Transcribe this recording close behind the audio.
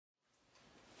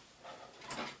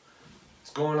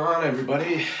What's going on,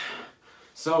 everybody?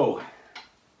 So, I'm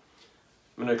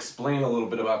going to explain a little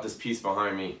bit about this piece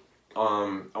behind me.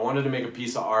 I wanted to make a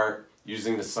piece of art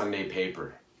using the Sunday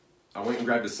paper. I went and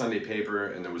grabbed a Sunday paper,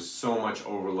 and there was so much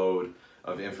overload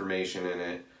of information in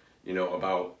it, you know,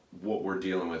 about what we're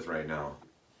dealing with right now.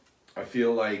 I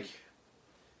feel like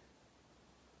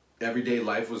everyday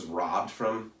life was robbed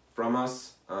from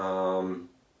us,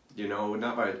 you know,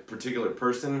 not by a particular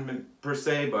person per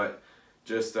se, but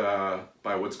just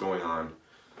by what's going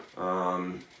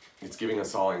on. It's giving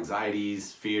us all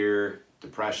anxieties, fear,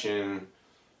 depression,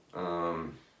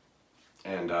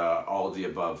 and all of the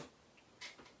above.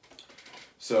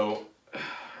 So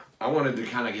I wanted to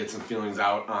kind of get some feelings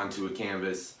out onto a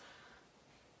canvas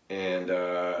and,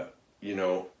 you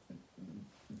know,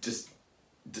 just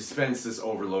dispense this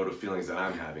overload of feelings that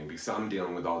I'm having, because I'm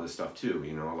dealing with all this stuff too,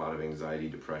 you know, a lot of anxiety,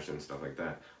 depression, stuff like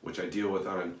that, which I deal with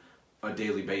on a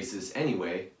daily basis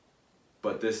anyway,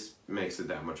 but this makes it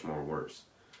that much more worse.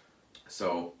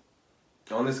 So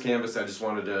on this canvas, I just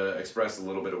wanted to express a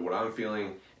little bit of what I'm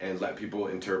feeling and let people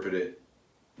interpret it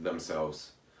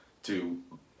themselves. To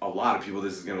a lot of people,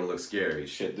 this is gonna look scary.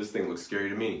 Shit, this thing looks scary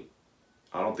to me.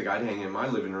 I don't think I'd hang it in my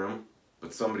living room,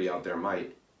 but somebody out there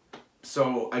might.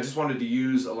 So I just wanted to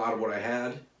use a lot of what I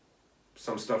had,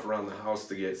 some stuff around the house,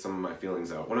 to get some of my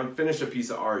feelings out. When I'm finished a piece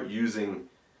of art using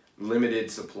limited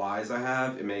supplies I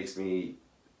have, it makes me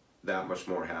that much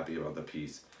more happy about the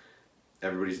piece.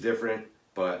 Everybody's different,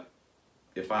 but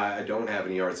if I don't have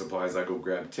any art supplies, I go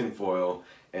grab tinfoil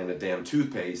and a damn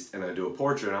toothpaste and I do a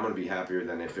portrait, I'm gonna be happier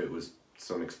than if it was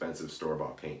some expensive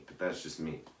store-bought paint, but that's just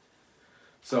me.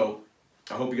 So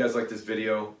I hope you guys like this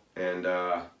video, and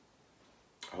I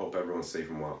hope everyone's safe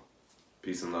and well.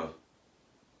 Peace and love.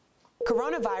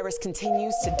 Coronavirus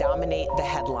continues to dominate the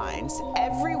headlines.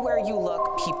 Everywhere you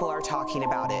look, people are talking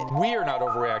about it. We are not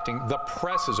overreacting. The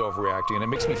press is overreacting, and it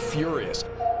makes me furious.